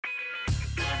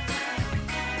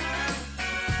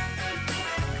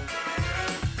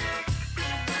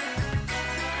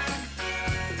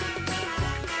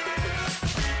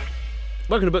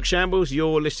Welcome to Book Shambles.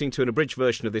 You're listening to an abridged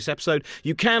version of this episode.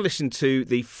 You can listen to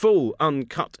the full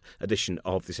uncut edition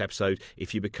of this episode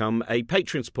if you become a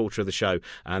Patreon supporter of the show,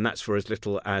 and that's for as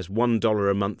little as $1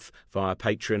 a month via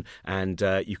Patreon. And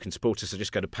you can support us. So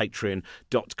just go to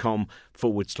patreon.com/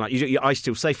 I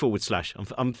still say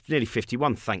 / I'm nearly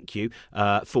 51, thank you,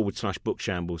 / Book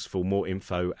Shambles for more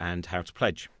info and how to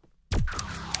pledge.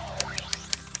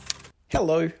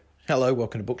 Hello,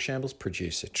 welcome to Book Shambles.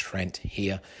 Producer Trent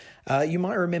here. You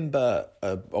might remember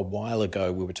a while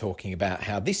ago we were talking about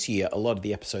how this year a lot of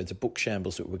the episodes of Book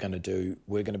Shambles that we're going to do,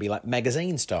 we're going to be like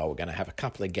magazine style. We're going to have a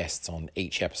couple of guests on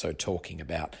each episode talking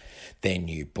about their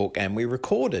new book, and we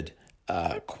recorded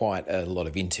quite a lot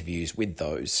of interviews with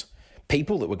those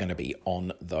people that were going to be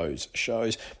on those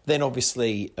shows. Then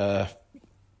obviously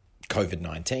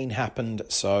COVID-19 happened,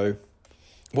 so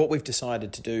what we've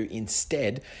decided to do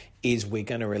instead is we're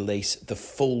going to release the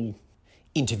full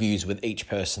interviews with each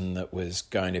person that was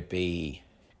going to be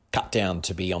cut down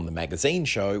to be on the magazine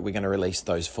show. We're going to release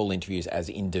those full interviews as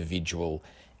individual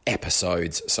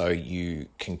episodes, so you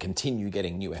can continue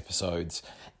getting new episodes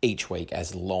each week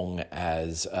as long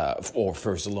as, or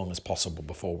for as long as possible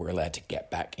before we're allowed to get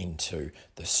back into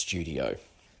the studio.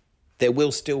 There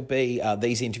will still be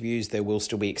these interviews. There will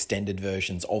still be extended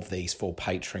versions of these for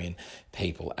Patreon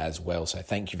people as well. So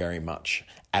thank you very much,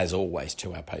 as always,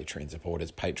 to our Patreon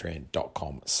supporters,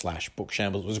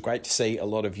 patreon.com/bookshambles. It was great to see a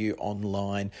lot of you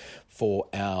online for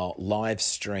our live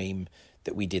stream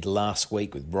that we did last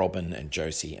week with Robin and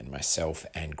Josie and myself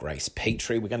and Grace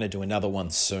Petrie. We're going to do another one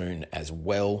soon as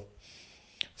well.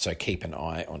 So keep an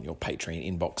eye on your Patreon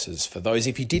inboxes for those.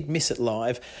 If you did miss it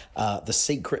live, the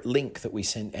secret link that we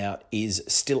sent out is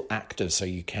still active, so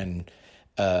you can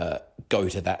go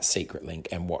to that secret link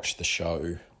and watch the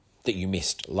show that you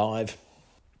missed live.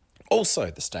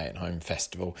 Also, the Stay at Home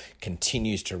Festival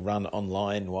continues to run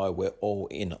online while we're all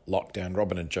in lockdown.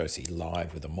 Robin and Josie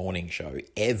live with a morning show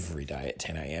every day at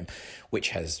 10 a.m, which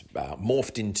has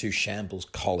morphed into Shambles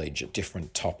College, a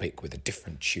different topic with a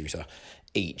different tutor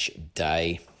each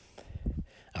day.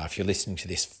 If you're listening to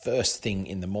this first thing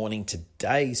in the morning,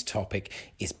 today's topic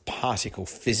is particle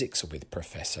physics with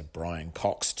Professor Brian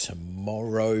Cox.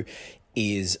 Tomorrow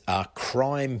is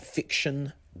crime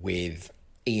fiction with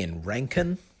Ian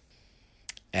Rankin.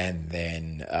 And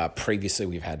then previously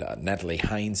we've had Natalie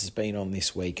Haynes has been on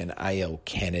this week, and A.L.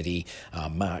 Kennedy,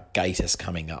 Mark Gatiss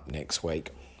coming up next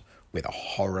week with a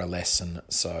horror lesson.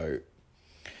 So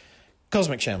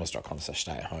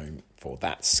cosmicshambles.com/stay-at-home for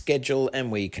that schedule,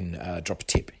 and we can drop a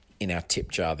tip in our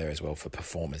tip jar there as well for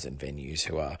performers and venues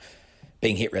who are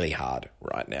being hit really hard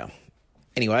right now.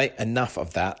 Anyway, enough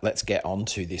of that. Let's get on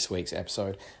to this week's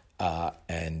episode.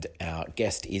 And our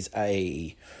guest is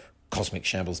a Cosmic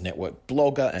Shambles Network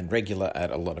blogger and regular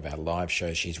at a lot of our live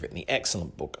shows. She's written the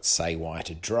excellent book, Say Why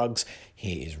to Drugs.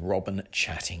 Here is Robin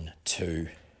chatting to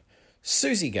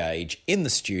Susie Gage in the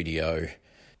studio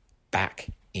back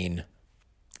in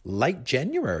late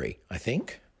January, I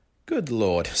think. Good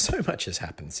Lord, so much has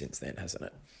happened since then, hasn't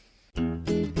it?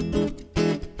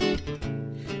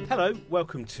 Hello,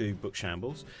 welcome to Book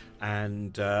Shambles,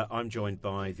 and I'm joined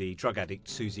by the drug addict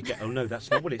Susie Gage. Oh no, that's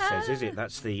not what it says, is it?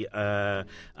 That's the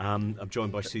I'm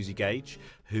joined by Susie Gage,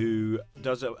 who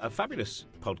does a fabulous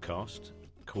podcast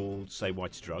called Say Why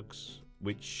to Drugs,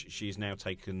 which she's now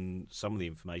taken some of the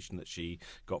information that she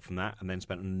got from that and then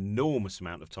spent an enormous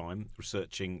amount of time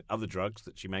researching other drugs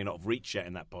that she may not have reached yet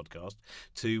in that podcast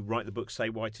to write the book Say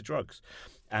Why to Drugs.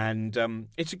 And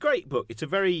it's a great book. It's a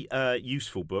very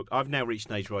useful book. I've now reached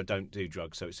an age where I don't do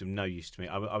drugs, so it's of no use to me.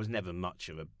 I was never much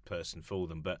of a person for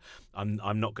them, but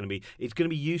I'm not going to be. It's going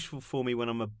to be useful for me when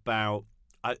I'm about.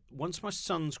 Once my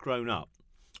son's grown up,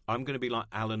 I'm going to be like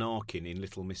Alan Arkin in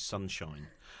Little Miss Sunshine.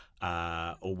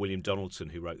 Or William Donaldson,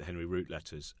 who wrote the Henry Root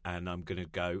letters, and I'm going to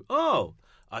go,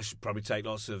 I should probably take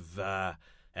lots of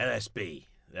LSD,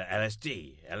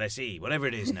 whatever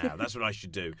it is now. That's what I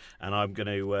should do. And I'm going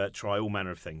to try all manner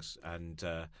of things, and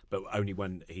but only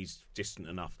when he's distant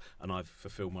enough and I've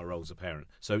fulfilled my role as a parent.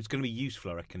 So it's going to be useful,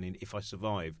 I reckon, if I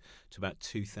survive to about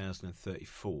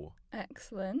 2034.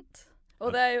 Excellent.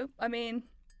 Although, I mean,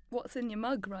 what's in your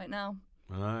mug right now?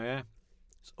 Oh, yeah.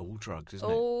 It's all drugs, isn't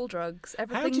it? All drugs.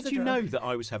 Everything's How did you a drug. know that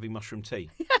I was having mushroom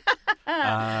tea?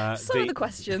 Some of the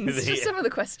questions. Some of the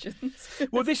questions.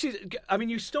 Well, this is. I mean,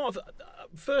 you start.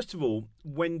 First of all,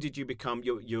 when did you become?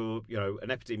 You're an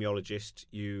epidemiologist.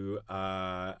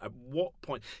 At what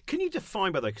point? Can you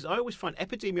define, by the way? Because I always find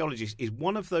epidemiologist is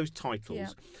one of those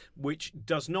titles which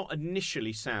does not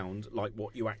initially sound like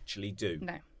what you actually do.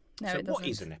 No, so it doesn't. What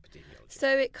is an epidemiologist?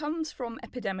 So it comes from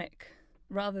epidemic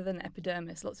rather than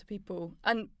epidermis. Lots of people,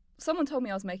 and someone told me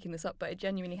I was making this up, but it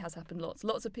genuinely has happened lots.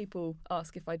 Lots of people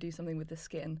ask if I do something with the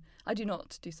skin. I do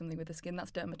not do something with the skin.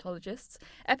 That's dermatologists.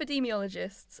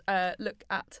 Epidemiologists look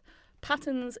at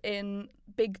patterns in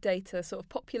big data, sort of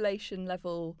population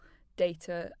level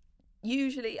data.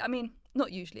 Usually, I mean,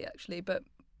 not usually actually, but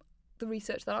the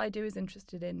research that I do is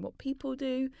interested in what people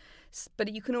do.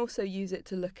 But you can also use it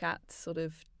to look at sort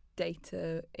of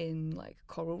data in like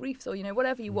coral reefs or,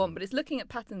 whatever you want. But it's looking at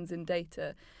patterns in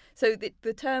data. So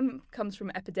the term comes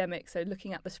from epidemic, so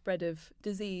looking at the spread of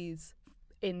disease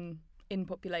in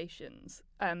populations.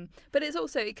 But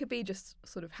it could be just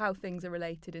sort of how things are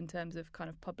related in terms of kind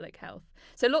of public health.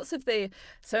 So lots of the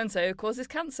so-and-so causes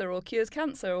cancer or cures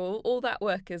cancer, or all that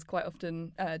work is quite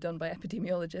often done by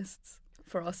epidemiologists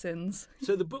for our sins.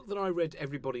 So the book that I read,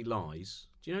 Everybody Lies,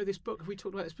 do you know this book? Have we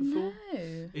talked about this before?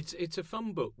 No. It's a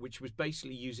fun book which was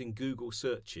basically using Google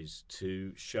searches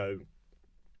to show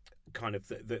kind of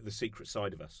the secret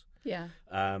side of us. Yeah.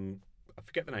 I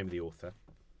forget the name of the author,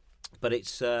 but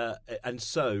it's and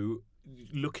so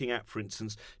looking at, for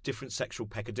instance, different sexual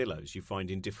peccadillos you find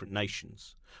in different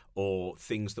nations, or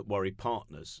things that worry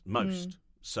partners most.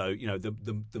 So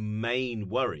the main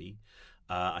worry,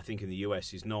 I think in the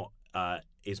US is not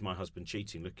is my husband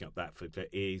cheating. Looking up that for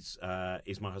is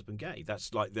my husband gay?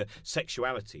 That's like the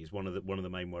sexuality is one of the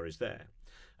main worries there.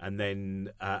 And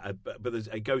then, but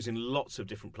it goes in lots of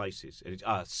different places.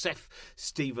 Seth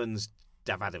Stevens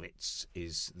Davadovitz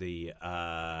is the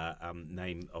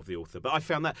name of the author. But I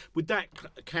found would that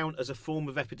count as a form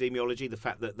of epidemiology? The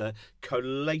fact that the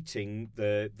collating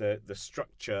the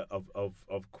structure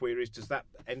of queries, does that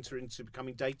enter into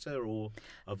becoming data or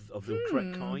of the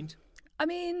correct kind? I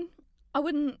mean, I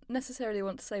wouldn't necessarily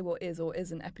want to say what is or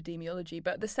isn't epidemiology,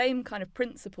 but the same kind of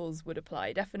principles would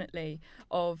apply, definitely,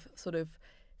 of sort of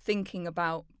thinking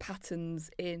about patterns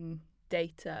in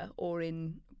data or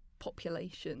in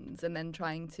populations and then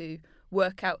trying to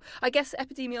work out. I guess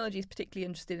epidemiology is particularly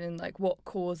interested in like what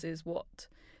causes what.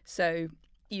 So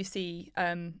you see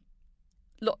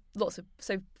lots of,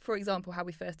 so for example, how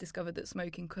we first discovered that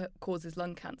smoking causes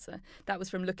lung cancer. That was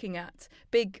from looking at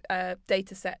big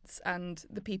data sets, and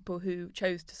the people who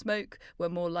chose to smoke were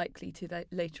more likely to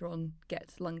later on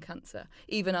get lung cancer,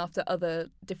 even after other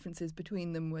differences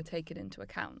between them were taken into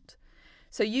account.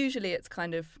 So usually it's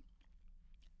kind of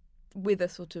with a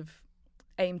sort of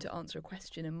aim to answer a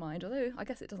question in mind, although I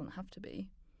guess it doesn't have to be.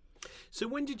 So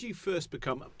when did you first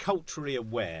become culturally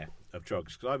aware of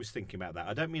drugs? Because I was thinking about that.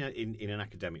 I don't mean in an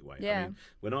academic way. Yeah. I mean,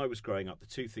 when I was growing up, the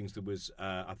two things there was,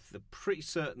 I'm pretty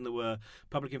certain there were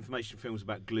public information films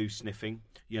about glue sniffing.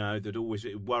 That always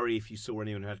worry if you saw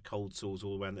anyone who had cold sores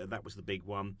all around. That was the big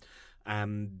one.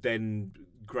 And then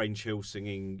Grange Hill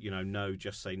singing, no,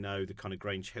 just say no, the kind of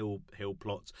Grange Hill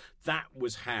plots. That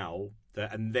was how.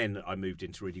 And then I moved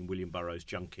into reading William Burroughs'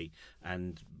 Junkie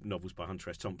and novels by Hunter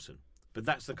S. Thompson. But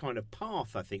that's the kind of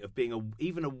path, I think, of being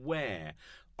even aware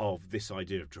of this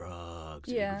idea of drugs,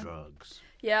 illegal drugs.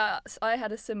 Yeah, I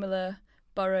had a similar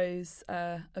Burroughs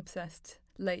obsessed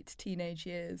late teenage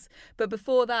years. But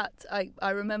before that, I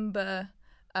remember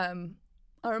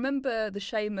the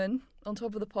Shaman on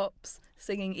Top of the Pops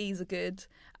singing "E's are good"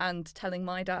 and telling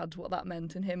my dad what that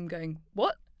meant, and him going,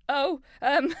 "What? Oh,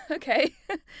 okay."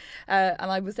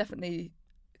 And I was definitely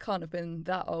can't have been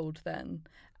that old then.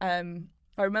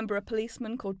 I remember a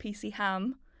policeman called PC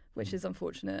Ham, which is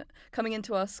unfortunate, coming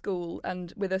into our school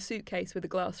and with a suitcase with a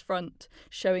glass front,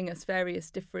 showing us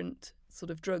various different sort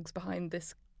of drugs behind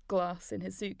this glass in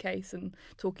his suitcase and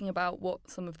talking about what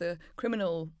some of the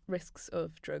criminal risks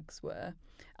of drugs were.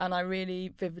 And I really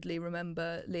vividly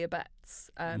remember Leah Betts,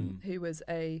 who was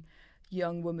a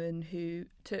young woman who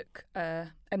took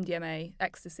MDMA,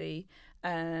 ecstasy,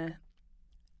 at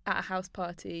a house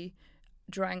party,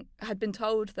 had been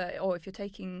told that, if you're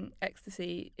taking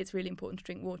ecstasy, it's really important to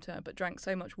drink water, but drank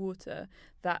so much water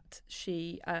that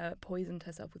she poisoned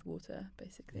herself with water,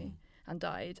 basically, and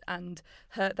died. And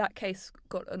that case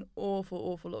got an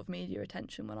awful lot of media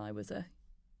attention when I was a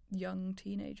young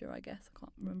teenager, I guess. I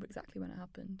can't remember exactly when it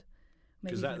happened.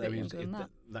 Because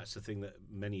that's the thing that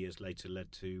many years later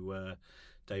led to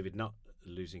David Nutt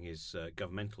losing his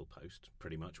governmental post,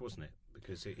 pretty much, wasn't it?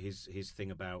 Because his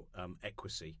thing about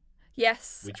equity.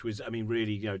 Yes. Which was,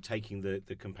 really, taking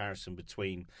the comparison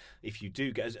between, if you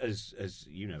do get, as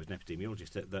you know, as an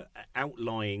epidemiologist, that the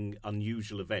outlying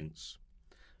unusual events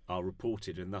are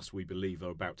reported and thus we believe are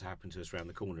about to happen to us around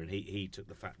the corner. And he took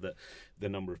the fact that the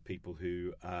number of people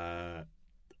who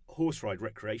horse ride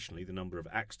recreationally, the number of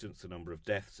accidents, the number of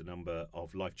deaths, the number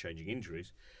of life-changing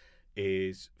injuries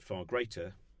is far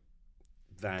greater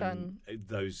than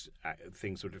those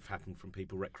things that have happened from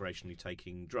people recreationally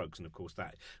taking drugs. And of course,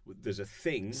 that there's a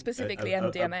thing specifically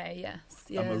MDMA. Yes,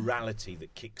 a morality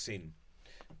that kicks in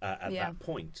at that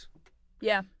point.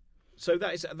 Yeah. So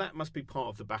that must be part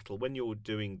of the battle when you're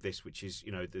doing this, which is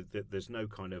there's no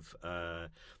kind of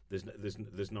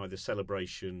there's neither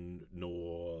celebration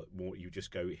nor more. You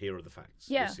just go, here are the facts.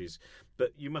 Yeah.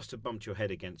 But you must have bumped your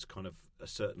head against kind of a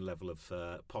certain level of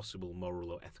possible moral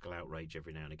or ethical outrage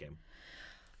every now and again.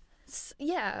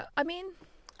 Yeah, I mean,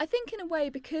 I think in a way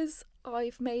because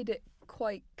I've made it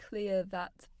quite clear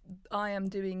that I am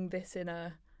doing this in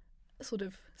a sort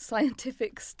of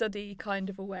scientific study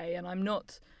kind of a way, and I'm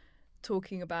not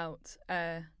talking about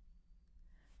the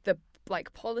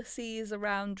policies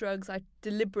around drugs. I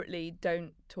deliberately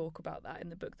don't talk about that in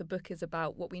the book. The book is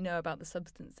about what we know about the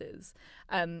substances.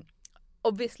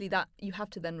 Obviously, that you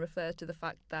have to then refer to the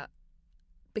fact that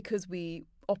because we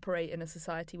operate in a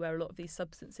society where a lot of these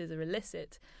substances are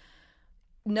illicit,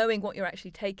 knowing what you're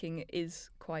actually taking is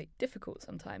quite difficult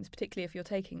sometimes, particularly if you're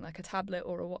taking like a tablet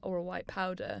or a white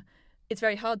powder. It's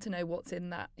very hard to know what's in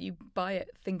that. You buy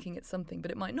it thinking it's something,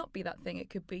 but it might not be that thing. It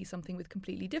could be something with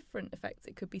completely different effects.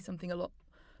 It could be something a lot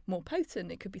more potent.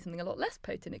 It could be something a lot less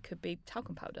potent. It could be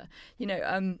talcum powder.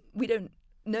 We don't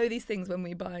know these things when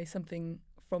we buy something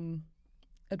from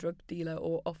a drug dealer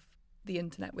or off the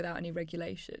internet without any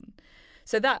regulation.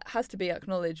 So that has to be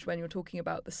acknowledged when you're talking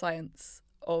about the science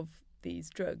of these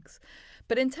drugs.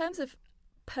 But in terms of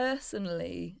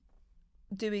personally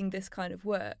doing this kind of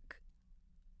work,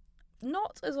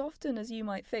 not as often as you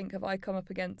might think have I come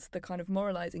up against the kind of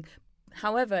moralising.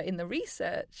 However, in the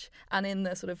research and in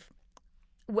the sort of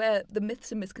where the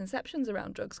myths and misconceptions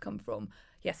around drugs come from,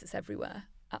 yes, it's everywhere,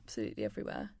 absolutely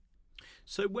everywhere.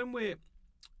 So when we're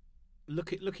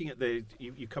looking at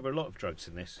you cover a lot of drugs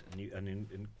in this,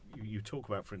 and you talk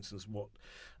about, for instance, what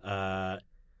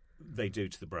they do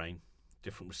to the brain,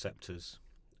 different receptors,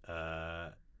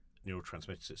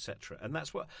 neurotransmitters, etc. And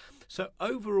that's what. So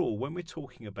overall, when we're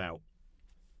talking about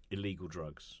illegal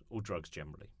drugs or drugs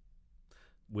generally,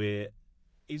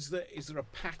 is there a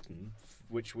pattern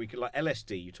which we could, like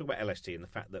LSD? You talk about LSD and the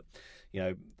fact that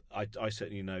I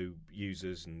certainly know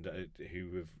users and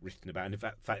who have written about. And in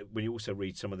fact, when you also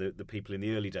read some of the people in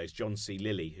the early days, John C.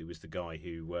 Lilly, who was the guy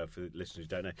who, for the listeners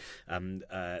who don't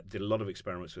know, did a lot of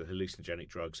experiments with hallucinogenic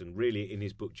drugs, and really in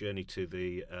his book Journey to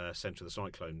the Centre of the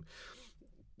Cyclone,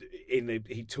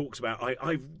 he talks about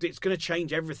it's going to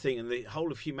change everything, and the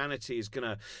whole of humanity is going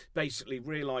to basically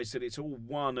realise that it's all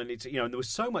one, and it's and there was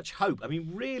so much hope. I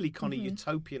mean, really kind of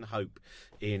utopian hope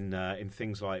in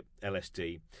things like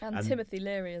LSD and Timothy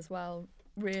Leary as well.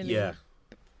 Really,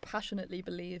 passionately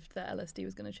believed that LSD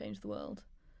was going to change the world.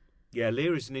 Yeah,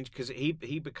 Leary's because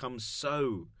he becomes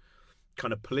so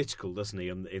kind of political, doesn't he?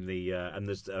 And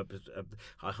there's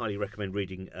I highly recommend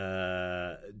reading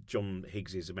John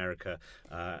Higgs's America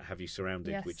Have You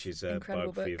Surrounded, yes, which is a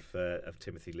biography of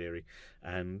Timothy Leary,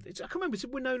 and I can't remember. It's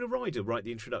Winona Ryder write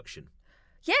the introduction.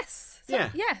 Yes.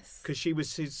 Yes. Because she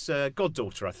was his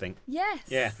goddaughter, I think. Yes.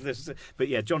 Yeah. But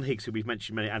yeah, John Higgs, who we've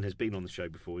mentioned many and has been on the show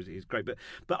before, is great.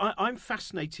 But I'm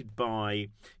fascinated by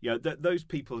those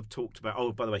people have talked about.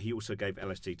 Oh, by the way, he also gave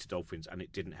LSD to dolphins, and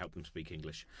it didn't help them speak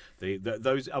English.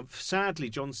 Those sadly,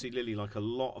 John C. Lilly, like a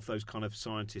lot of those kind of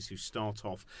scientists who start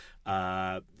off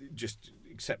just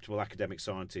acceptable academic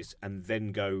scientists and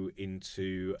then go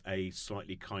into a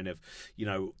slightly kind of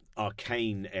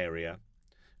arcane area.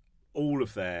 All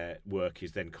of their work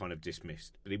is then kind of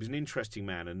dismissed. But he was an interesting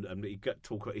man, and he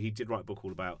did write a book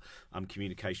all about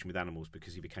communication with animals,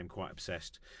 because he became quite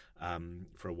obsessed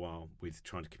for a while with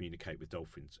trying to communicate with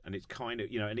dolphins. And it's kind of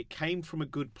and it came from a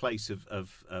good place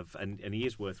and he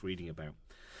is worth reading about.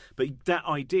 But that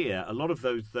idea, a lot of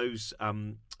those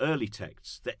early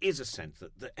texts, there is a sense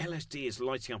that the LSD is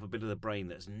lighting up a bit of the brain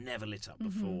that's never lit up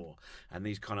before, and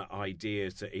these kind of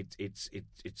ideas that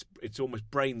it's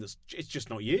almost brain it's just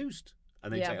not used,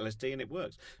 and they take LSD and it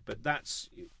works. But that's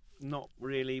not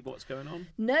really what's going on.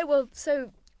 No, well,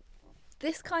 so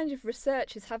this kind of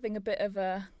research is having a bit of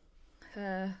a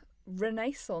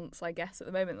renaissance, I guess, at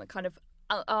the moment. That kind of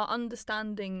our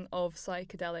understanding of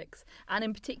psychedelics, and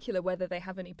in particular whether they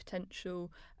have any potential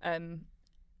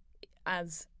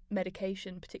as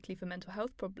medication, particularly for mental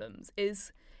health problems,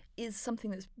 is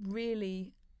something that's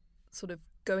really sort of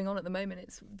going on at the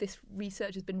moment. This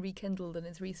research has been rekindled and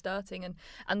is restarting,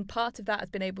 and part of that has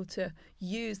been able to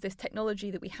use this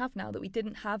technology that we have now that we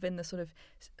didn't have in the sort of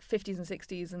 50s and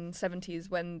 60s and 70s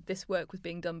when this work was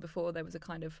being done before. There was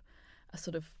a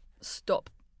sort of stop.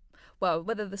 Well,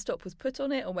 whether the stop was put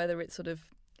on it or whether it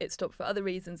stopped for other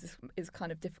reasons is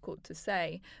kind of difficult to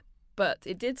say. but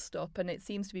it did stop, and it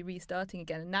seems to be restarting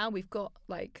again. And now we've got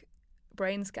like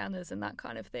brain scanners and that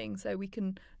kind of thing, so we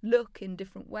can look in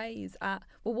different ways at,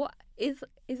 well, what is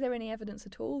there any evidence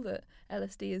at all that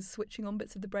LSD is switching on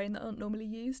bits of the brain that aren't normally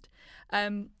used?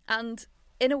 And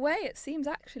in a way, it seems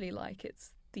actually like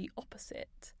it's the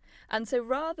opposite. And so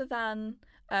rather than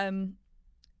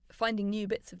finding new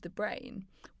bits of the brain,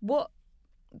 what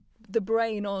the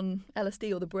brain on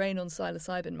LSD or the brain on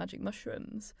psilocybin magic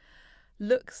mushrooms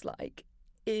looks like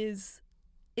is,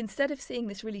 instead of seeing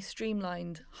this really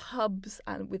streamlined hubs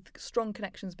and with strong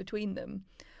connections between them,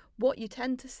 what you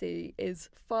tend to see is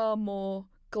far more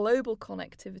global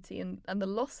connectivity and the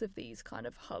loss of these kind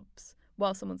of hubs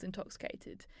while someone's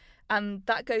intoxicated. And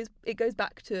that goes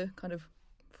back to kind of,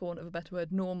 for want of a better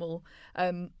word, normal,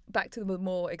 back to the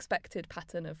more expected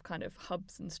pattern of kind of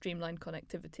hubs and streamlined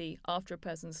connectivity after a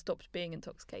person's stopped being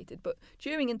intoxicated. But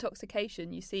during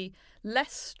intoxication, you see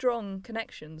less strong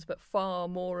connections, but far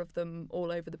more of them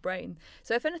all over the brain.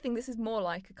 So if anything, this is more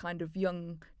like a kind of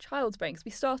young child's brain, because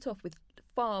we start off with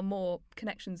far more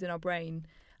connections in our brain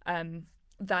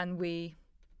than we,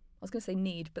 I was going to say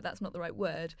need, but that's not the right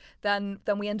word, than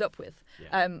we end up with.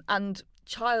 Yeah. And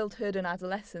childhood and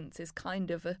adolescence is kind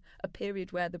of a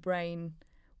period where the brain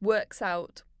works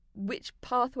out which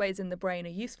pathways in the brain are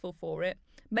useful for it,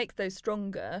 make those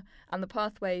stronger, and the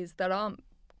pathways that aren't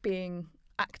being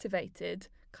activated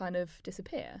kind of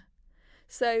disappear.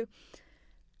 So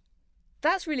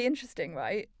that's really interesting,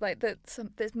 right? Like that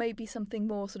there's maybe something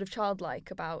more sort of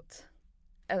childlike about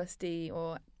LSD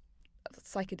or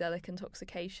psychedelic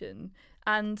intoxication,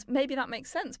 and maybe that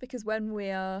makes sense because when we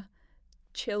are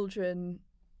children,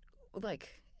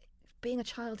 like being a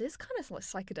child is kind of like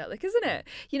psychedelic, isn't it?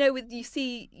 You know,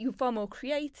 you're far more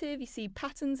creative, you see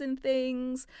patterns in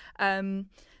things.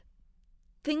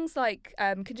 Things like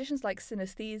conditions like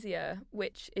synesthesia,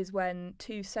 which is when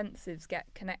two senses get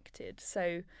connected.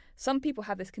 So some people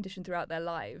have this condition throughout their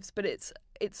lives, but it's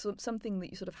something that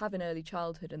you sort of have in early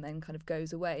childhood and then kind of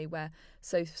goes away.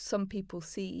 So some people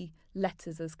see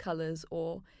letters as colours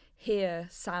or hear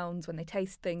sounds when they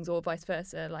taste things, or vice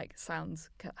versa, like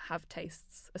sounds have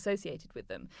tastes associated with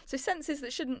them. So senses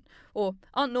that shouldn't or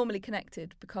aren't normally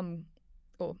connected become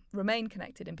or remain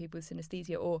connected in people with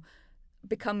synesthesia, or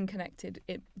become connected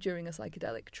during a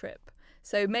psychedelic trip.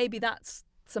 So maybe that's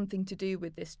something to do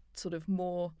with this sort of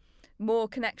more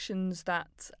connections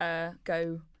that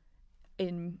go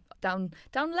in down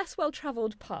less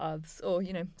well-travelled paths, or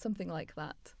something like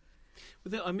that.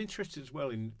 Well, I'm interested as well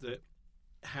in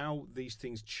how these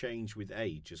things change with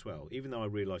age as well. Even though I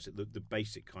realise that the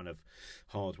basic kind of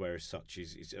hardware as such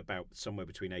is about somewhere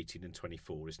between 18 and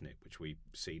 24, isn't it? Which we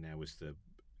see now as the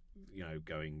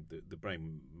going, the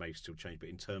brain may still change, but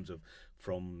in terms of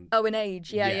from... Oh, in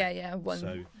age, yeah.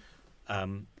 So,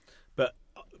 but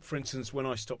for instance, when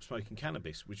I stopped smoking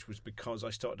cannabis, which was because I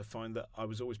started to find that I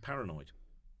was always paranoid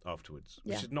afterwards,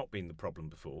 which had not been the problem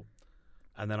before.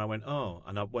 And then I went,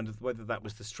 and I wondered whether that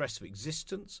was the stress of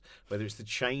existence, whether it's the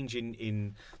change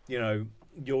in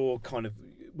your kind of,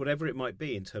 whatever it might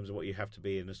be in terms of what you have to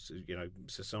be in,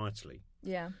 societally.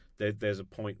 Yeah. There's a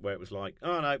point where it was like,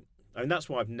 oh, no. And that's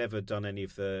why I've never done any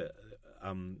of the,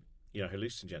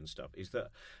 hallucinogen stuff, is that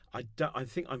I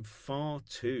think I'm far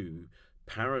too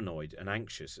paranoid and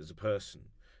anxious as a person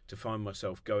to find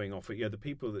myself going off. The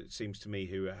people that it seems to me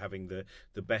who are having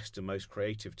the best and most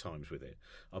creative times with it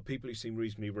are people who seem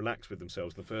reasonably relaxed with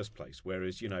themselves in the first place.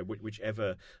 Whereas,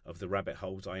 whichever of the rabbit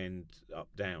holes I end up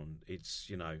down,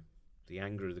 it's, the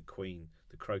anger of the queen,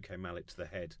 the croquet mallet to the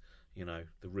head,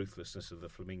 the ruthlessness of the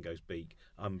flamingo's beak.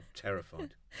 I'm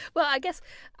terrified. Well, I guess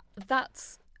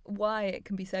that's why it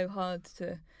can be so hard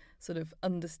to sort of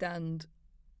understand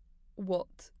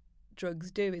what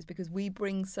drugs do, is because we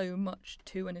bring so much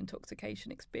to an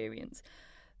intoxication experience.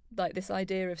 Like this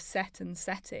idea of set and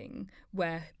setting,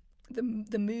 where the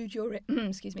mood you're in,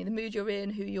 the mood you're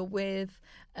in, who you're with,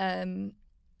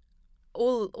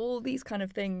 all these kind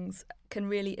of things can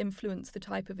really influence the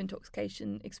type of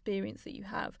intoxication experience that you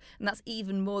have. And that's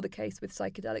even more the case with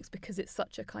psychedelics, because it's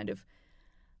such a kind of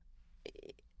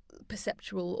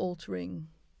perceptual altering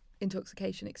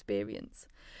intoxication experience.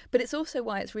 But it's also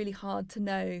why it's really hard to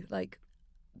know, like,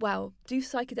 wow, do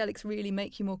psychedelics really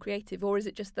make you more creative? Or is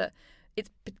it just that it's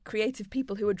creative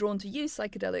people who are drawn to use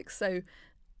psychedelics, so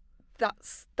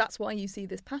that's why you see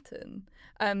this pattern?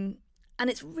 And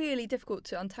it's really difficult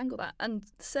to untangle that. And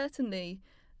certainly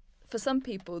for some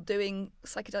people, doing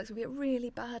psychedelics would be a really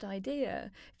bad idea.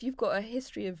 If you've got a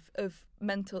history of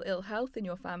mental ill health in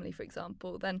your family, for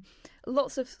example, then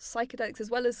lots of psychedelics, as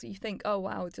well as you think, oh,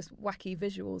 wow, just wacky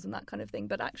visuals and that kind of thing,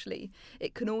 but actually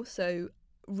it can also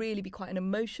really be quite an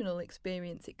emotional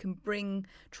experience. It can bring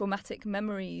traumatic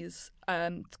memories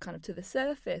kind of to the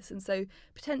surface. And so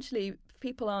potentially if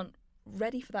people aren't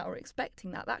ready for that or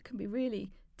expecting that, that can be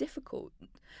really difficult.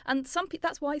 And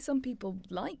that's why some people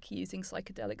like using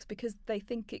psychedelics, because they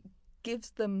think it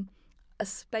gives them a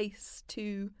space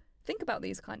to think about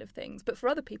these kind of things. But for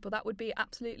other people, that would be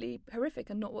absolutely horrific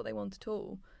and not what they want at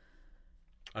all.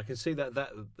 I can see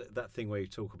that thing where you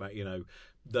talk about,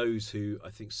 those who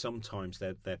I think sometimes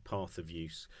their path of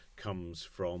use comes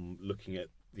from looking at,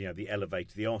 the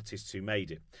elevator, the artists who made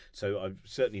it. So I've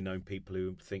certainly known people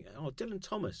who think, oh, Dylan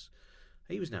Thomas,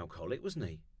 he was an alcoholic, wasn't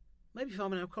he? Maybe if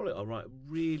I'm an alcoholic, I'll write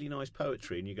really nice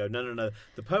poetry. And you go, no,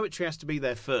 the poetry has to be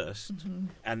there first. Mm-hmm.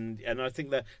 And I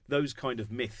think that those kind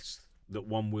of myths that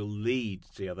one will lead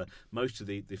to the other, most of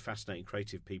the fascinating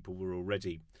creative people were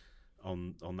already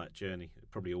on that journey,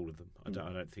 probably all of them. I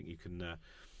don't think you can.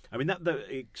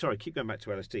 Sorry, keep going back to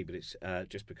LSD, but it's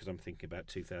just because I'm thinking about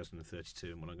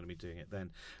 2032 and when I'm going to be doing it then.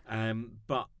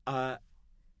 But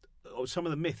some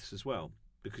of the myths as well,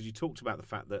 because you talked about the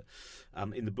fact that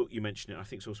in the book you mentioned it. I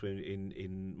think it's also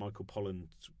in Michael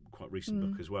Pollan's quite recent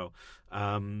book as well,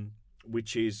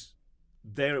 which is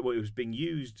there. It was being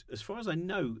used, as far as I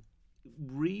know,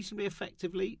 reasonably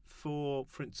effectively for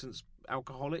instance,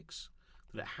 alcoholics.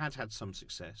 That it had some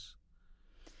success.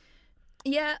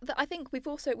 Yeah, I think we've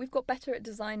got better at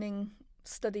designing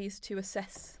studies to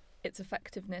assess its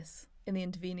effectiveness in the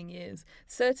intervening years.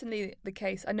 Certainly the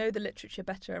case, I know the literature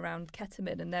better around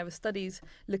ketamine, and there were studies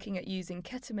looking at using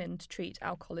ketamine to treat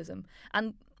alcoholism.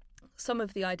 And some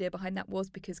of the idea behind that was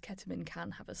because ketamine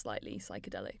can have a slightly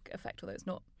psychedelic effect, although it's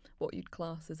not what you'd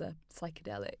class as a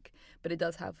psychedelic, but it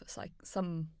does have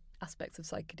some aspects of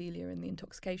psychedelia in the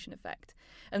intoxication effect.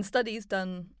 And studies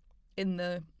done in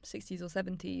the 60s or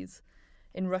 70s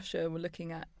in Russia were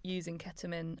looking at using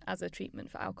ketamine as a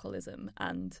treatment for alcoholism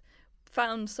and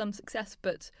found some success,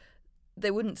 but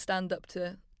they wouldn't stand up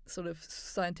to sort of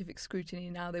scientific scrutiny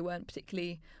now. They weren't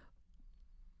particularly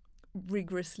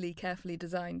rigorously, carefully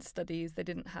designed studies. They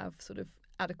didn't have sort of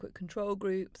adequate control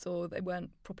groups, or they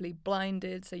weren't properly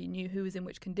blinded, so you knew who was in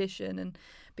which condition. And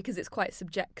because it's quite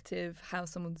subjective how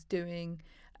someone's doing,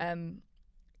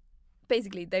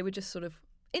 basically they were just sort of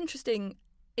interesting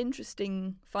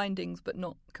findings, but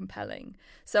not compelling.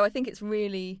 So I think it's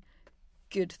really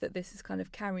good that this is kind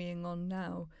of carrying on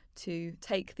now to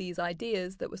take these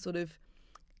ideas that were sort of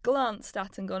glanced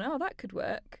at and gone, oh, that could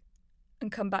work,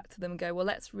 and come back to them and go, well,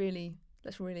 let's really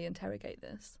interrogate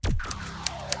this.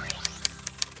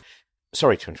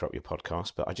 Sorry to interrupt your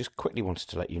podcast, but I just quickly wanted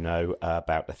to let you know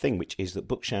about a thing, which is that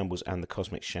Book Shambles and the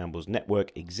Cosmic Shambles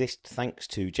Network exist thanks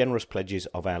to generous pledges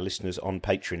of our listeners on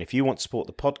Patreon. If you want to support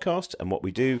the podcast and what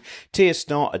we do, tiers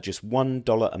start at just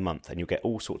 $1 a month and you'll get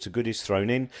all sorts of goodies thrown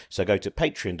in. So go to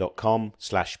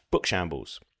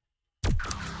patreon.com/bookshambles.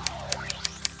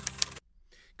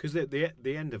 Because the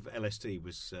end of LSD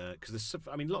was because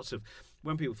lots of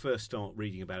when people first start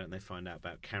reading about it and they find out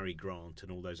about Cary Grant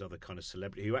and all those other kind of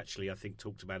celebrities who actually I think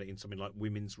talked about it in something like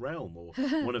Women's Realm or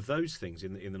one of those things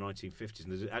in the 1950s.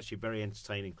 And there's actually a very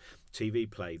entertaining TV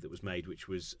play that was made, which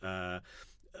was an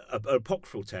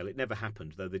apocryphal tale. It never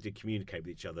happened, though they did communicate with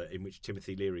each other, in which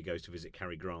Timothy Leary goes to visit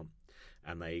Cary Grant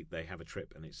and they have a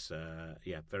trip, and it's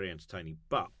very entertaining.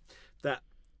 But that.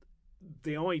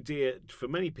 The idea for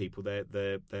many people,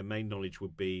 their main knowledge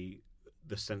would be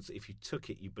the sense that if you took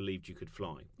it, you believed you could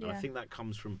fly. Yeah. And I think that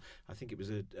comes from, I think it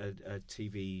was a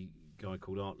TV guy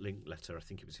called Art Linkletter. I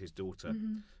think it was his daughter.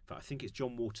 Mm-hmm. But I think it's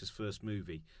John Waters' first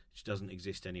movie, which doesn't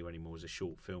exist anywhere anymore, as a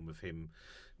short film of him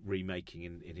remaking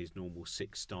in his normal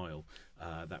Six style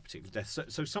that particular death.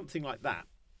 So something like that,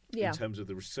 in terms of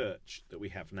the research that we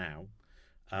have now.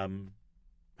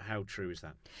 How true is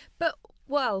that? But,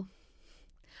 well,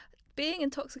 being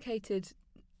intoxicated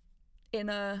in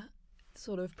a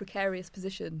sort of precarious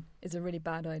position is a really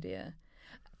bad idea.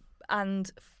 And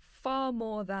far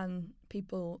more than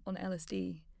people on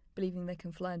LSD believing they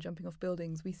can fly and jumping off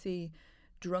buildings, we see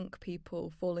drunk people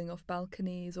falling off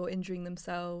balconies or injuring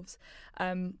themselves.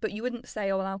 But you wouldn't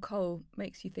say, oh, alcohol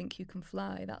makes you think you can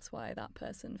fly. That's why that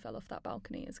person fell off that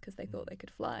balcony, is because they thought they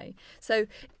could fly. So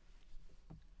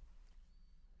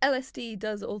LSD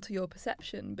does alter your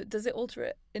perception, but does it alter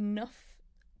it enough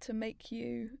to make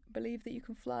you believe that you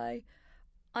can fly?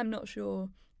 I'm not sure.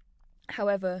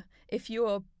 However, if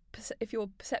your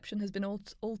perception has been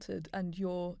altered and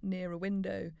you're near a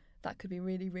window, that could be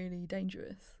really, really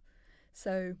dangerous.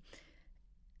 So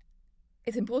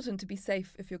it's important to be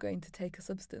safe if you're going to take a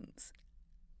substance.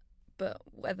 But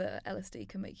whether LSD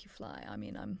can make you fly, I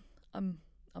mean, I'm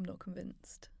not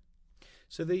convinced.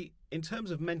 So in terms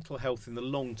of mental health in the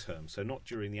long term, so not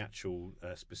during the actual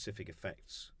specific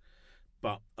effects,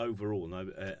 but overall,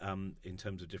 in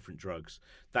terms of different drugs,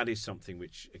 that is something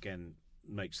which, again,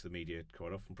 makes the media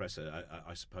quite often press it.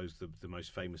 I suppose the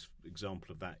most famous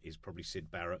example of that is probably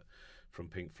Syd Barrett from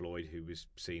Pink Floyd, who was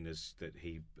seen as that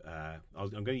he... I'm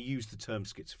going to use the term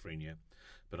schizophrenia,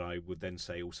 but I would then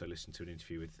say also listen to an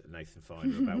interview with Nathan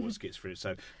Finder about what schizophrenia.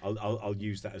 So I'll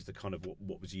use that as the kind of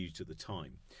what was used at the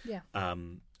time. Yeah.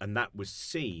 And that was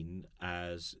seen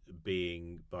as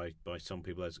being by some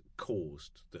people as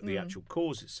caused, that the actual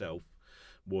cause itself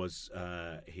was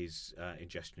his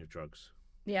ingestion of drugs.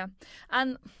 Yeah.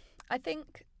 And I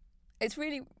think it's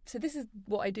really... So this is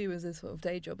what I do as a sort of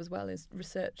day job as well, is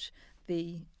research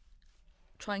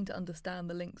trying to understand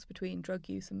the links between drug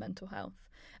use and mental health.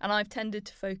 And I've tended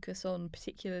to focus on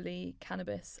particularly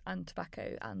cannabis and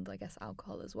tobacco and, I guess,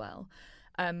 alcohol as well.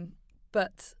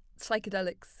 But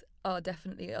psychedelics are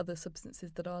definitely other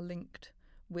substances that are linked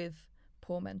with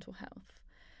poor mental health.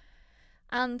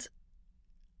 And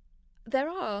there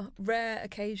are rare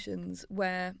occasions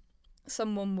where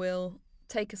someone will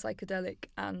take a psychedelic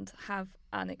and have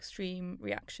an extreme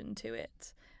reaction to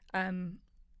it,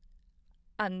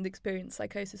 and experience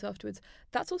psychosis afterwards.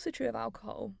 That's also true of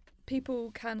alcohol.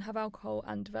 People can have alcohol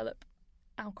and develop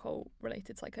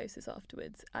alcohol-related psychosis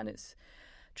afterwards, and it's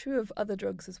true of other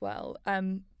drugs as well.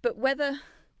 But whether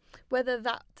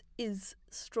that is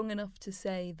strong enough to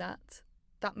say that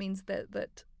means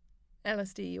that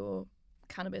LSD or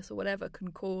cannabis or whatever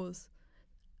can cause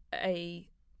a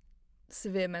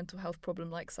severe mental health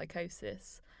problem like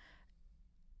psychosis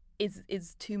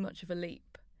is too much of a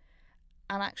leap.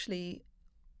 And actually,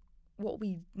 what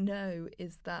we know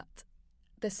is that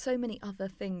there's so many other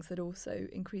things that also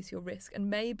increase your risk. And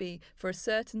maybe for a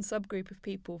certain subgroup of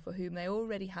people for whom they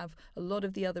already have a lot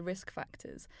of the other risk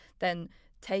factors, then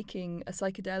taking a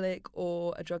psychedelic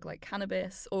or a drug like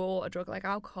cannabis or a drug like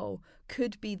alcohol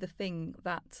could be the thing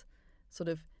that sort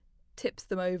of tips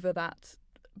them over that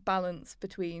balance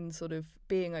between sort of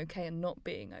being okay and not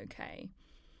being okay.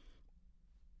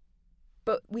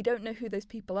 But we don't know who those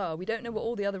people are. We don't know what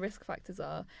all the other risk factors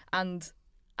are. And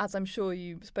as I'm sure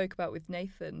you spoke about with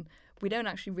Nathan, we don't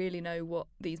actually really know what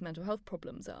these mental health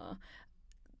problems are.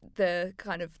 The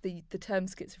kind of the term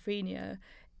schizophrenia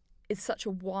is such a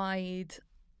wide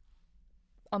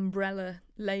umbrella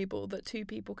label that two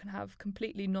people can have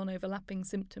completely non-overlapping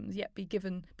symptoms yet be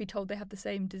told they have the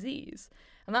same disease.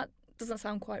 And that doesn't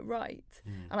sound quite right.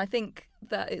 And I think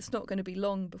that it's not going to be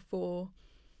long before,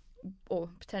 or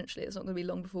potentially it's not going to be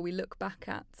long before we look back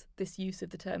at this use of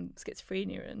the term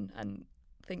schizophrenia and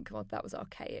think, well, that was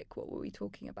archaic. What were we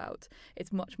talking about?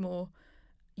 It's much more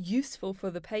useful for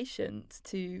the patient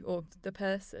or the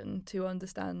person to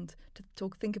understand,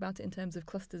 think about it in terms of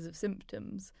clusters of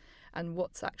symptoms and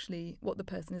what the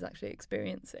person is actually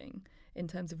experiencing in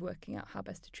terms of working out how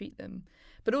best to treat them.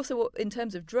 But also in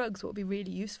terms of drugs, what would be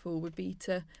really useful would be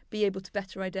to be able to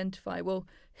better identify, well,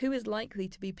 who is likely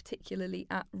to be particularly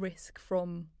at risk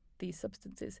from these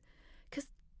substances? Because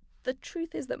the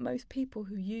truth is that most people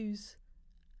who use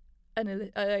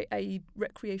a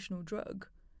recreational drug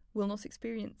will not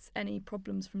experience any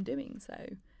problems from doing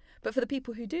so. But for the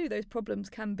people who do, those problems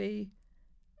can be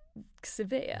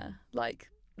severe, like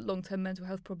long-term mental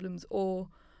health problems or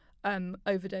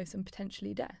overdose and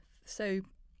potentially death. So,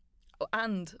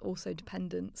 and also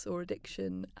dependence or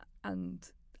addiction and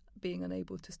being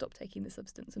unable to stop taking the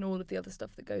substance and all of the other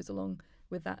stuff that goes along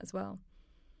with that as well.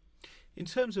 In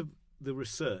terms of the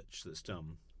research that's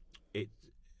done,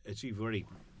 as you've already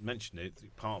mentioned it,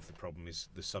 part of the problem is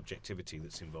the subjectivity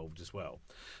that's involved as well.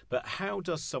 But how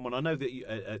does someone... I know that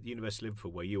at the University of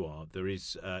Liverpool, where you are, there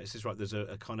is... is this right? There's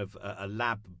a kind of a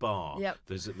lab bar. Yep.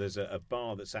 There's a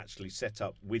bar that's actually set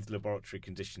up with laboratory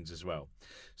conditions as well.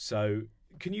 So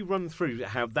can you run through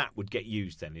how that would get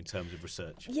used then in terms of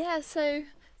research? Yeah, so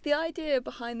the idea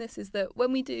behind this is that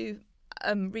when we do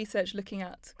research looking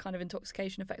at kind of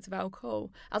intoxication effects of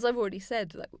alcohol, as I've already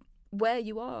said, like, where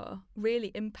you are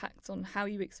really impacts on how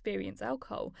you experience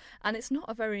alcohol. And it's not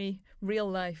a very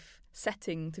real-life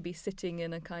setting to be sitting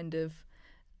in a kind of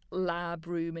lab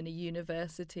room in a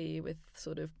university with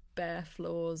sort of bare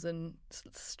floors and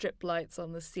strip lights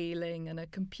on the ceiling and a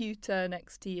computer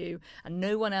next to you and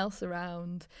no one else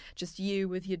around, just you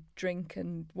with your drink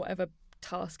and whatever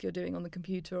task you're doing on the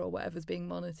computer or whatever's being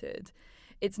monitored.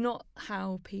 It's not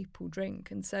how people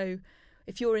drink. And so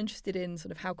if you're interested in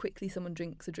sort of how quickly someone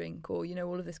drinks a drink or,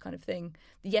 all of this kind of thing,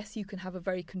 yes, you can have a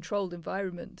very controlled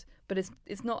environment, but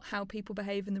it's not how people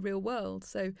behave in the real world.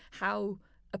 So how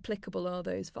applicable are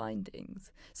those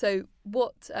findings? So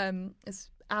what is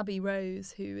Abby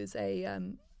Rose, who is a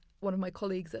one of my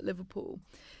colleagues at Liverpool,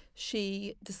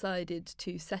 she decided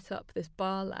to set up this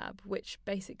bar lab, which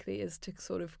basically is to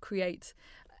sort of create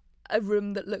a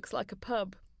room that looks like a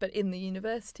pub, but in the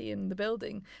university, in the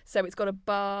building. So it's got a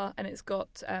bar and it's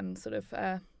got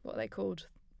what are they called?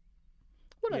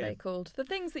 What are they called? The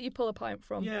things that you pull a pint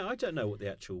from. Yeah, I don't know what the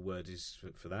actual word is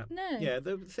for that. No. Yeah,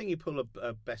 the thing you pull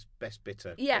a best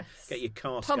bitter. Yes. Get your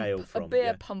car Pump, scale from. a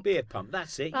beer pump. Beer pump,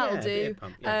 that's it. That'll yeah, do. Beer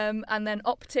pump, yeah. And then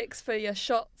optics for your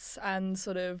shots, and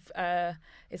sort of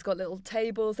it's got little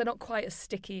tables. They're not quite as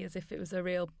sticky as if it was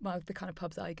the kind of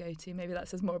pubs I go to. Maybe that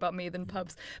says more about me than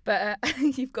pubs. But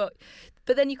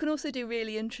but then you can also do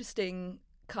really interesting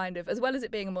kind of, as well as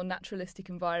it being a more naturalistic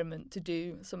environment to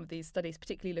do some of these studies,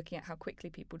 particularly looking at how quickly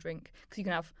people drink, because you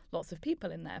can have lots of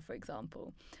people in there, for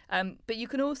example. But you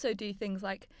can also do things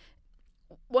like,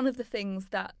 one of the things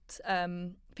that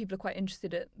people are quite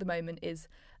interested at the moment is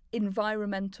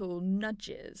environmental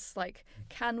nudges. Like,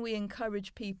 can we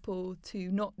encourage people to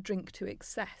not drink to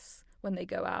excess when they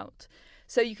go out?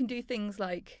 So you can do things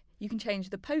like, you can change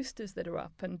the posters that are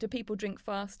up, and do people drink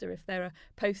faster if there are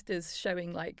posters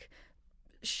showing like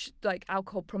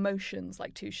alcohol promotions,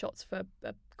 like 2 shots for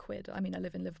 £1? I mean, I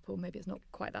live in Liverpool, maybe it's not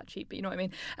quite that cheap, but you know what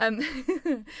I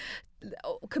mean.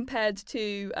 Compared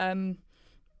to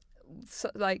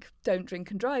don't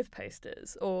drink and drive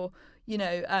posters, or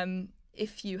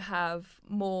if you have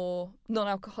more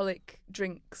non-alcoholic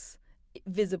drinks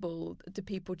visible, do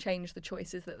people change the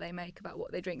choices that they make about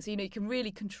what they drink? So you can really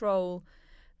control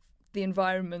the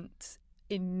environment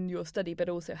in your study, but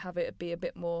also have it be a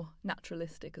bit more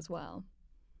naturalistic as well.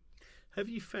 Have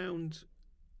you found,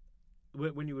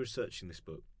 when you were researching this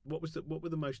book, what were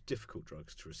the most difficult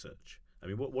drugs to research? I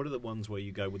mean, what are the ones where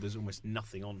you go, well, there's almost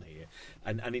nothing on here?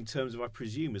 And in terms of, I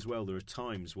presume as well, there are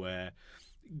times where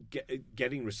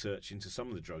getting research into some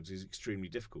of the drugs is extremely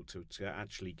difficult to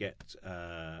actually get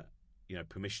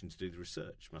permission to do the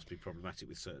research. Must be problematic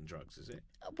with certain drugs, is it?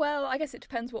 Well, I guess it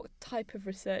depends what type of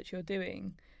research you're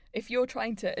doing. If you're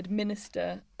trying to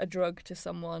administer a drug to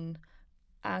someone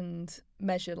and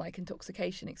measure like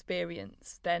intoxication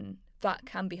experience, then that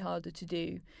can be harder to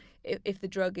do. If the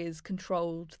drug is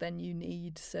controlled, then you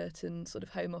need certain sort of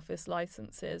Home Office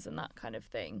licenses and that kind of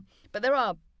thing. But there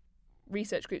are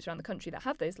research groups around the country that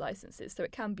have those licenses, so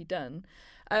it can be done.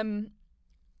 But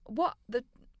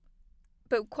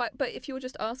if you're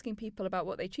just asking people about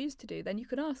what they choose to do, then you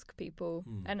can ask people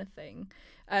anything,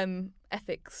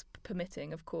 ethics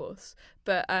permitting, of course.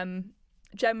 But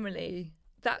generally,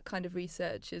 that kind of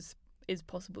research is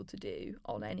possible to do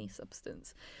on any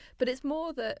substance. But it's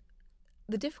more that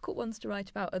the difficult ones to write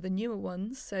about are the newer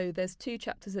ones. So there's 2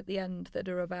 chapters at the end that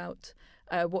are about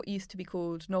what used to be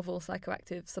called novel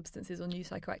psychoactive substances or new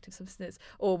psychoactive substances,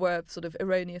 or were sort of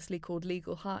erroneously called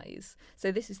legal highs.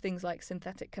 So this is things like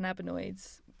synthetic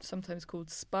cannabinoids, sometimes called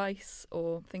spice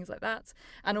or things like that,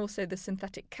 and also the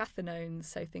synthetic cathinones,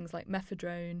 so things like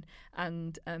mephedrone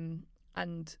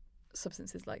and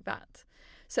substances like that.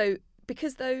 So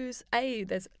because those,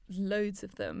 there's loads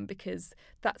of them, because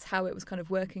that's how it was kind of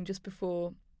working just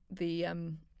before the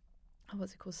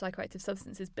Psychoactive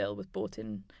Substances Bill was brought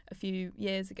in a few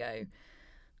years ago.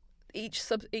 Each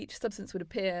substance would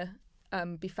appear,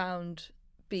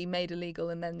 be made illegal,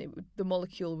 and then the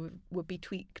molecule would be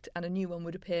tweaked, and a new one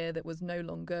would appear that was no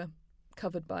longer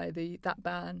covered by that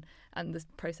ban, and the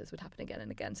process would happen again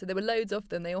and again. So there were loads of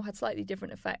them. They all had slightly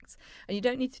different effects, and you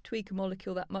don't need to tweak a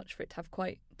molecule that much for it to have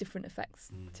quite different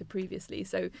effects to previously.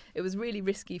 So it was really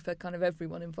risky for kind of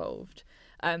everyone involved,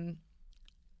 and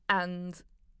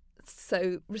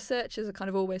so researchers are kind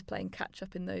of always playing catch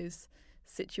up in those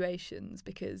situations,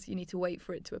 because you need to wait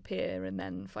for it to appear and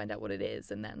then find out what it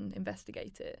is and then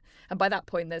investigate it. And by that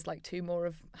point, there's like 2 more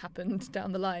have happened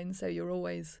down the line, so you're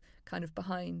always kind of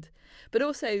behind. But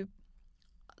also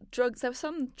drugs, there were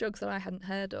some drugs that I hadn't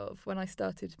heard of when I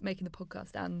started making the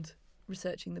podcast and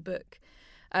researching the book,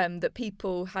 that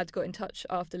people had got in touch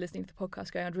after listening to the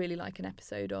podcast going, I'd really like an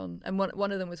episode on. And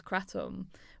one of them was kratom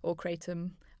or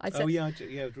kratom. I was reading.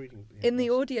 Yeah, in the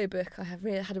audiobook, I have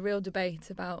had a real debate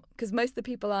about, because most of the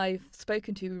people I've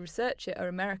spoken to who research it are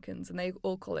Americans, and they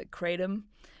all call it kratom.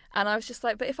 And I was just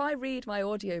like, but if I read my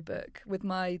audiobook with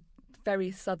my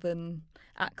very southern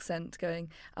accent going,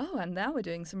 oh, and now we're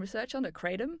doing some research on a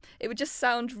kratom, it would just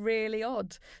sound really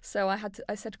odd. So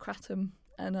I said kratom,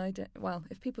 and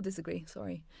if people disagree,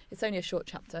 sorry, it's only a short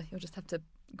chapter, you'll just have to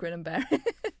grin and bear it.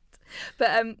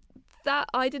 But That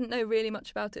I didn't know really much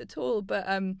about it at all, but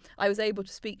I was able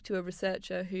to speak to a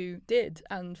researcher who did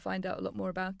and find out a lot more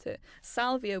about it.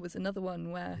 Salvia was another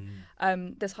one where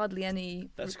there's hardly any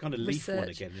That's a kind of leaf one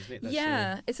again, isn't it? That's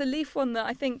yeah, it's a leaf one that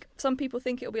I think some people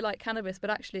think it'll be like cannabis, but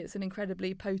actually it's an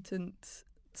incredibly potent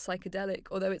psychedelic,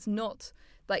 although it's not,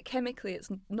 like chemically, it's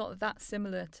not that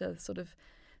similar to sort of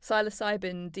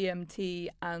psilocybin, DMT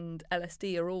and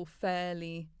LSD are all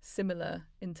fairly similar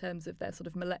in terms of their sort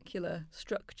of molecular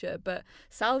structure, but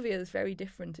salvia is very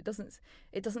different. It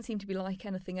doesn't seem to be like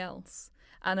anything else,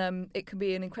 and it can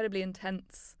be an incredibly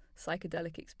intense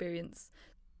psychedelic experience,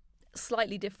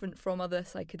 slightly different from other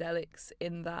psychedelics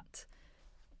in that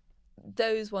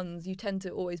those ones you tend to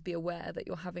always be aware that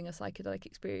you're having a psychedelic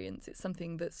experience. It's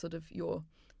something that's sort of you're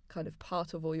kind of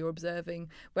part of or you're observing,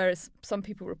 whereas some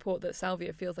people report that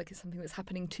salvia feels like it's something that's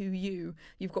happening to you.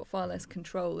 You've got far less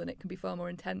control and it can be far more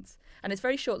intense, and it's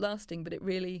very short lasting, but it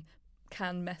really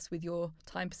can mess with your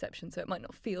time perception, so it might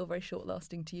not feel very short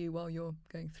lasting to you while you're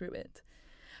going through it.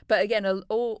 But again,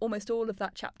 almost all of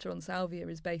that chapter on salvia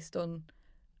is based on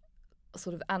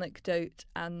sort of anecdote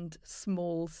and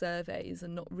small surveys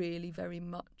and not really very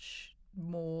much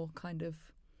more kind of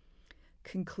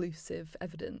conclusive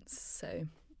evidence. So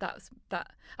that's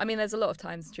that. I mean, there's a lot of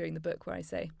times during the book where I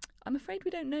say, I'm afraid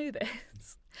we don't know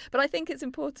this. But I think it's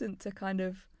important to kind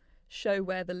of show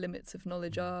where the limits of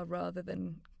knowledge are, rather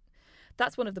than...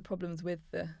 That's one of the problems with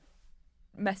the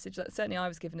message that certainly I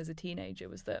was given as a teenager,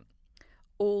 was that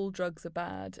all drugs are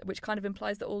bad, which kind of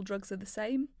implies that all drugs are the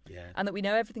same, and that we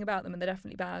know everything about them and they're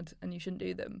definitely bad and you shouldn't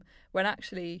do them, when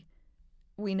actually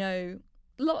we know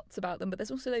lots about them, but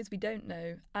there's also loads we don't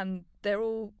know, and they're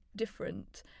all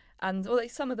different. And although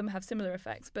some of them have similar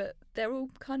effects, but they're all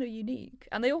kind of unique,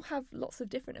 and they all have lots of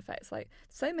different effects. Like,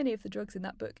 so many of the drugs in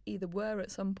that book either were at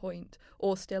some point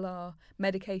or still are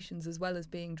medications, as well as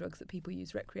being drugs that people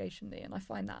use recreationally, and I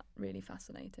find that really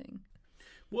fascinating.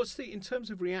 What's in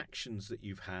terms of reactions that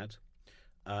you've had?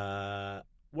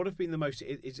 What have been the most?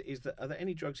 Are there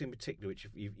any drugs in particular which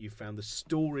you've found, the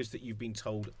stories that you've been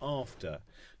told after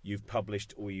you've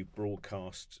published or you've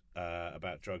broadcast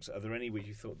about drugs? Are there any which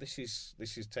you thought this is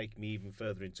taking me even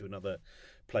further into another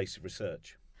place of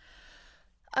research?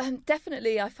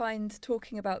 Definitely, I find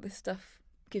talking about this stuff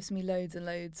gives me loads and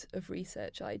loads of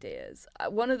research ideas.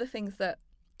 One of the things that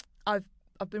I've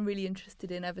been really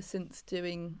interested in ever since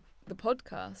doing the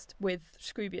podcast with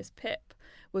Scroobius Pip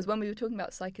was when we were talking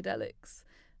about psychedelics.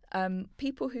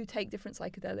 People who take different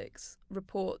psychedelics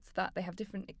report that they have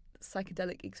different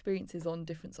psychedelic experiences on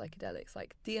different psychedelics.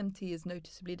 Like DMT is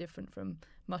noticeably different from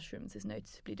mushrooms, is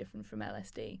noticeably different from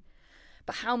LSD.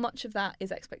 But how much of that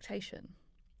is expectation?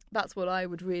 That's what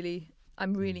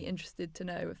I'm really interested to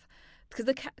know.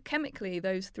 Because chemically,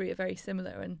 those three are very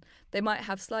similar, and they might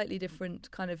have slightly different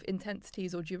kind of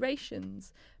intensities or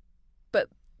durations. But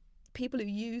people who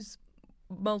use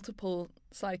multiple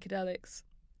psychedelics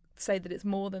say that it's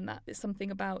more than that. There's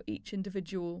something about each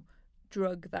individual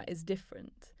drug that is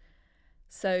different.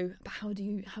 So how do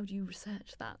you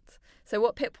research that? So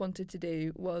what Pip wanted to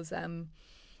do was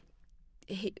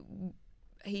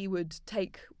he would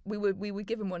take, we would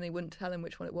give him one and he wouldn't tell him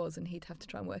which one it was, and he'd have to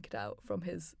try and work it out from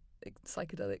his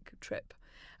psychedelic trip.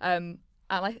 And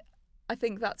I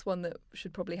think that's one that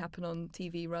should probably happen on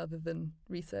TV rather than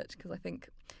research, because I think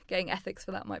getting ethics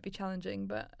for that might be challenging,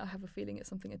 but I have a feeling it's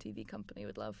something a TV company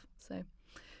would love. So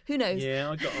who knows? Yeah,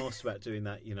 I got asked about doing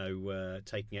that,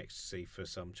 taking ecstasy for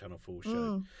some Channel 4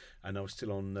 show. And I was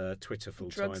still on Twitter full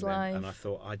time then, and I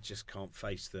thought I just can't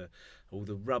face all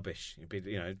the rubbish.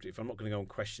 If I'm not going to go on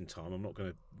Question Time, I'm not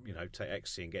going to take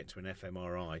ecstasy and get into an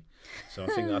fMRI. So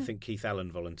I think Keith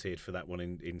Allen volunteered for that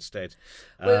one instead.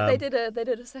 Well, they did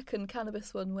a second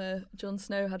cannabis one where Jon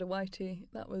Snow had a whitey.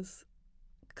 That was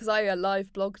because I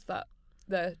live blogged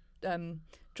the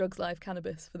Drugs Live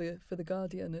Cannabis for the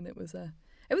Guardian, and it was a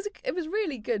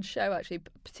really good show, actually.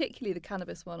 Particularly the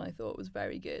cannabis one, I thought was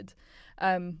very good.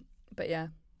 But yeah,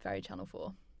 very Channel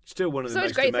 4. Still one of the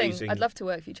most great amazing. Thing. I'd love to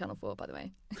work for you, Channel 4, by the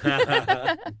way.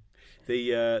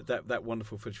 That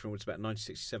wonderful footage from it's about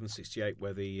 1967-68,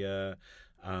 where the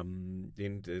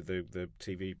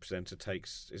TV presenter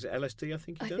takes, is it LSD? I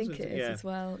think he does. I think it is as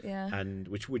well. Yeah. And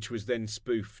which was then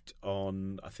spoofed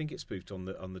on. I think it's spoofed on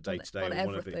the Day Today on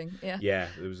everything. Yeah.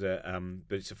 There was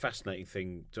but it's a fascinating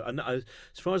thing. As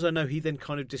far as I know, he then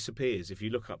kind of disappears. If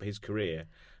you look up his career,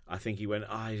 I think he went,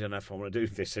 I don't know if I want to do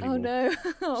this anymore. Oh,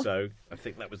 no. So I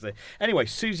think that was Anyway,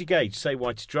 Suzi Gage, Say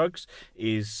Why to Drugs,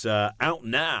 is out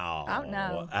now.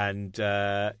 And,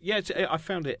 I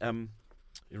found it...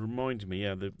 it reminded me,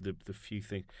 the few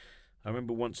things. I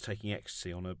remember once taking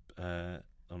ecstasy on a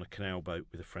canal boat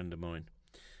with a friend of mine.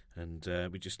 And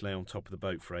we just lay on top of the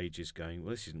boat for ages going,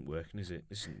 well, this isn't working, is it?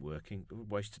 This isn't working.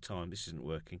 Waste of time. This isn't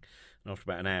working. And after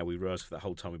about an hour, we realised for that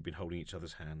whole time we'd been holding each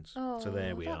other's hands. Oh, so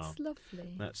there we are. That's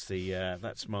lovely.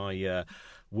 That's my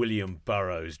William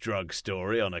Burroughs drug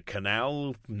story on a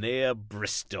canal near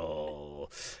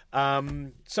Bristol.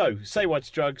 So, Say Why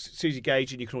to Drugs, Susie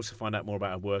Gage, and you can also find out more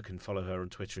about her work and follow her on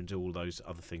Twitter and do all those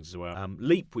other things as well.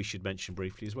 Leap, we should mention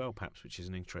briefly as well, perhaps, which is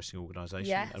an interesting organisation.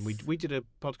 Yes. And we did a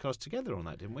podcast together on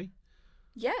that, didn't we?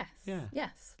 Yes. Yeah.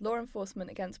 Yes. Law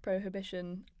enforcement against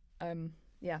prohibition.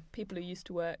 People who used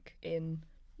to work in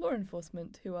law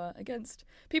enforcement who are against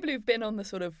people who've been on the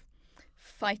sort of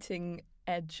fighting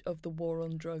edge of the war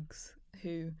on drugs,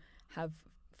 who have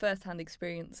first-hand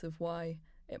experience of why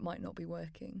it might not be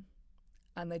working.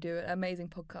 And they do an amazing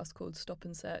podcast called Stop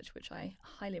and Search, which I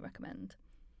highly recommend.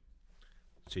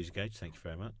 Susie Gage, thank you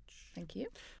very much. Thank you.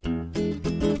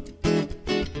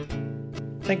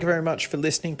 Thank you very much for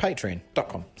listening.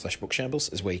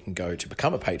 Patreon.com/bookshambles is where you can go to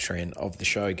become a Patreon of the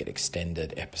show, get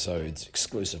extended episodes,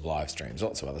 exclusive live streams,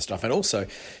 lots of other stuff, and also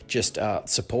just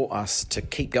support us to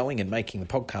keep going and making the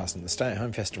podcast and the Stay at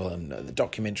Home Festival and the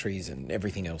documentaries and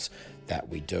everything else that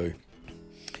we do.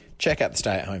 Check out the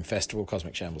Stay at Home Festival,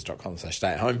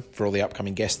 cosmicshambles.com/stay-at-home for all the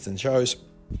upcoming guests and shows.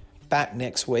 Back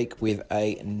next week with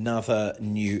another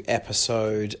new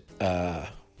episode.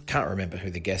 Can't remember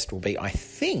who the guest will be. I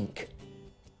think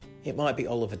it might be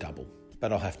Oliver Double,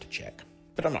 but I'll have to check.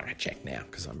 But I'm not going to check now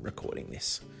because I'm recording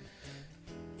this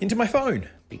into my phone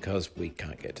because we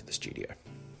can't get to the studio.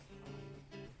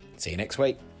 See you next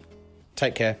week.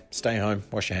 Take care. Stay home.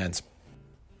 Wash your hands.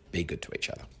 Be good to each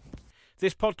other.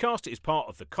 This podcast is part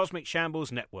of the Cosmic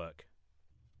Shambles Network.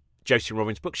 Josie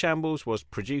Robbins' Book Shambles was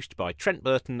produced by Trent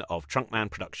Burton of Trunkman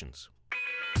Productions.